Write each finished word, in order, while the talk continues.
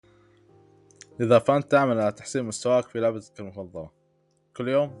لذا فأنت تعمل على تحسين مستواك في لعبتك المفضلة. كل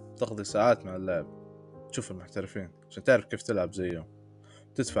يوم تقضي ساعات من اللعب، تشوف المحترفين عشان تعرف كيف تلعب زيهم،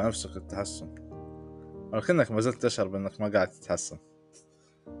 تدفع نفسك للتحسن، ولكنك ما زلت تشعر بأنك ما قاعد تتحسن.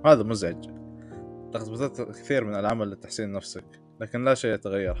 هذا مزعج. لقد بذلت الكثير من العمل لتحسين نفسك، لكن لا شيء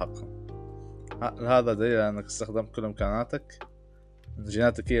يتغير حقا. هذا دليل أنك استخدمت كل إمكاناتك؟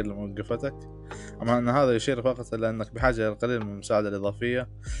 الجيناتك هي اللي موقفتك؟ أما أن هذا يشير فقط إلى أنك بحاجة إلى القليل من المساعدة الإضافية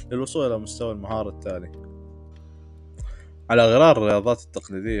للوصول إلى مستوى المهارة التالي. على غرار الرياضات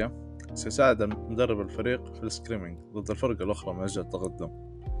التقليدية، سيساعد مدرب الفريق في السكريمينج ضد الفرق الأخرى من أجل التقدم،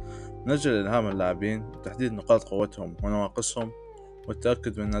 من أجل إلهام اللاعبين وتحديد نقاط قوتهم ونواقصهم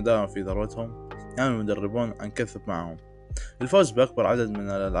والتأكد من أدائهم في ذروتهم. يعمل المدربون عن كثب معهم للفوز بأكبر عدد من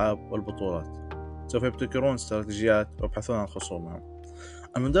الألعاب والبطولات. سوف يبتكرون استراتيجيات ويبحثون عن خصومهم.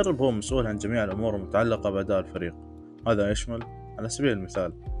 المدرب هو مسؤول عن جميع الأمور المتعلقة بأداء الفريق. هذا يشمل على سبيل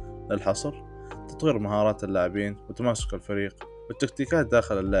المثال للحصر تطوير مهارات اللاعبين وتماسك الفريق والتكتيكات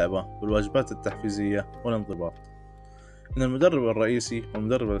داخل اللعبة والواجبات التحفيزية والانضباط. إن المدرب الرئيسي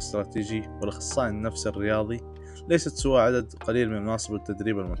والمدرب الاستراتيجي والأخصائي النفسي الرياضي ليست سوى عدد قليل من مناصب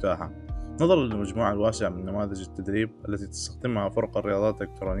التدريب المتاحة. نظرا للمجموعة الواسعة من نماذج التدريب التي تستخدمها فرق الرياضات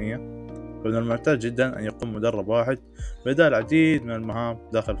الإلكترونية، فمن المعتاد جدا أن يقوم مدرب واحد بأداء العديد من المهام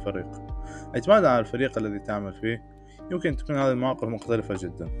داخل الفريق. اعتمادا على الفريق الذي تعمل فيه، يمكن أن تكون هذه المواقف مختلفة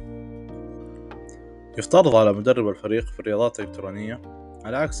جدا. يفترض على مدرب الفريق في الرياضات الإلكترونية،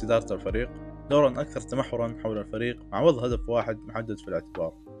 على عكس إدارة الفريق، دورا أكثر تمحورا حول الفريق مع وضع هدف واحد محدد في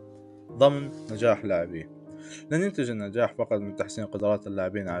الاعتبار: ضمن نجاح لاعبيه. لن ينتج النجاح فقط من تحسين قدرات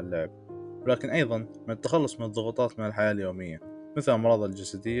اللاعبين على اللعب، ولكن أيضا من التخلص من الضغوطات من الحياة اليومية مثل الأمراض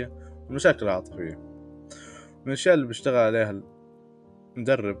الجسدية والمشاكل العاطفية. من الأشياء اللي بيشتغل عليها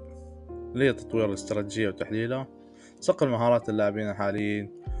المدرب اللي هي تطوير الاستراتيجية وتحليلها، صقل مهارات اللاعبين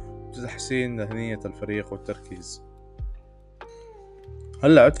الحاليين وتحسين ذهنية الفريق والتركيز.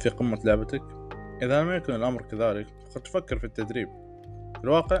 هل لعبت في قمة لعبتك؟ إذا لم يكن الأمر كذلك، فقد تفكر في التدريب. في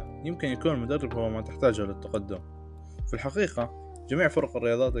الواقع يمكن يكون المدرب هو ما تحتاجه للتقدم. في الحقيقة جميع فرق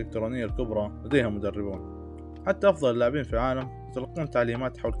الرياضات الإلكترونية الكبرى لديها مدربون. حتى أفضل اللاعبين في العالم يتلقون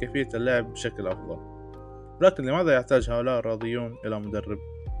تعليمات حول كيفية اللعب بشكل أفضل. لكن لماذا يحتاج هؤلاء الرياضيون إلى مدرب؟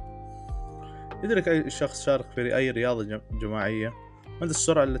 يدرك أي شخص شارك في أي رياضة جماعية مدى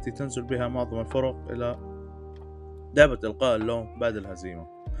السرعة التي تنزل بها معظم الفرق إلى لعبة إلقاء اللوم بعد الهزيمة.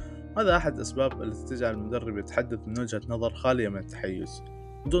 هذا أحد الأسباب التي تجعل المدرب يتحدث من وجهة نظر خالية من التحيز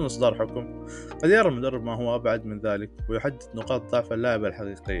بدون إصدار حكم. قد يرى المدرب ما هو أبعد من ذلك ويحدد نقاط ضعف اللاعب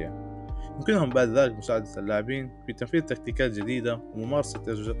الحقيقية. يمكنهم بعد ذلك مساعدة اللاعبين في تنفيذ تكتيكات جديدة وممارسة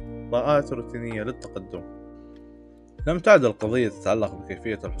إجراءات روتينية للتقدم. لم تعد القضية تتعلق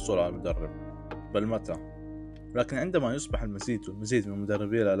بكيفية الحصول على المدرب، بل متى. لكن عندما يصبح المزيد من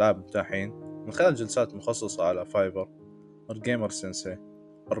مدربي الألعاب متاحين من خلال جلسات مخصصة على فايبر والجيمر سينسي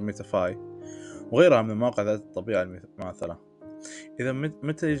ورميتافاي وغيرها من مواقع ذات الطبيعة المماثلة، إذا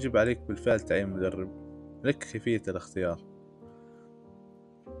متى يجب عليك بالفعل تعيين مدرب؟ لك كيفية الاختيار.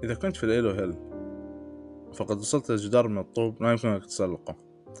 إذا كنت في الإيلو هيل فقد وصلت لجدار من الطوب لا يمكنك تسلقه،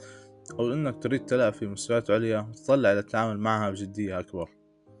 أو أنك تريد تلعب في مستويات عليا وتطلع إلى التعامل معها بجدية أكبر.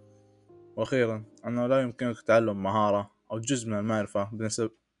 وأخيرا، أنه لا يمكنك تعلم مهارة أو جزء من المعرفة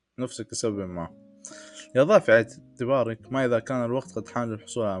بنفسك لسبب ما. يضع في اعتبارك ما إذا كان الوقت قد حان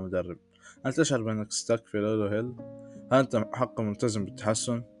للحصول على مدرب. هل تشعر بأنك تستك في الإيلو هيل؟ هل أنت حقا ملتزم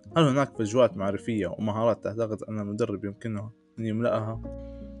بالتحسن؟ هل هناك فجوات معرفية ومهارات تعتقد أن المدرب يمكنه أن يملأها؟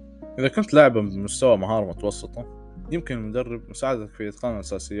 إذا كنت لاعبا بمستوى مهارة متوسطة، يمكن المدرب مساعدتك في إتقان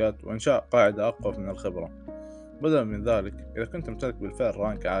الأساسيات وإنشاء قاعدة أقوى من الخبرة. بدلا من ذلك، إذا كنت تمتلك بالفعل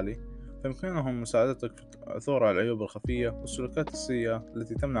رانك عالي، فيمكنهم مساعدتك في العثور على العيوب الخفية والسلوكات السيئة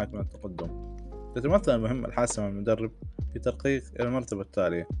التي تمنعك من التقدم. تتمثل المهمة الحاسمة للمدرب في ترقيك إلى المرتبة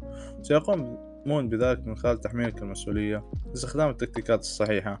التالية. سيقومون بذلك من خلال تحميلك المسؤولية، استخدام التكتيكات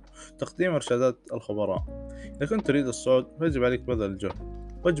الصحيحة، تقديم إرشادات الخبراء. إذا كنت تريد الصعود، فيجب عليك بذل الجهد،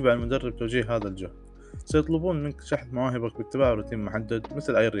 واجب على المدرب توجيه هذا الجهد. سيطلبون منك شحذ مواهبك باتباع روتين محدد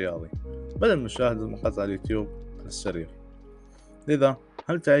مثل أي رياضي، بدل من مشاهدة مقاطع اليوتيوب على السرير. لذا،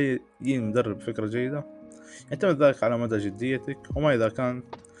 هل تعين مدرب فكرة جيدة؟ يعتمد ذلك على مدى جديتك وما إذا كان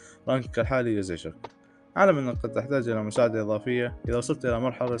رانكك الحالي يزعجك. أعلم أنك قد تحتاج إلى مساعدة إضافية إذا وصلت إلى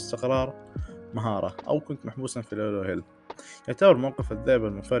مرحلة استقرار مهارة أو كنت محبوسا في الإيلو هيل. يعتبر موقف الذئب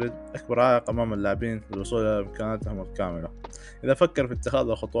المنفرد أكبر عائق أمام اللاعبين للوصول إلى إمكاناتهم الكاملة. إذا فكر في اتخاذ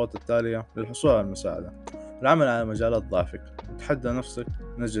الخطوات التالية للحصول على المساعدة: العمل على مجالات ضعفك، وتحدى نفسك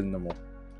من أجل النمو.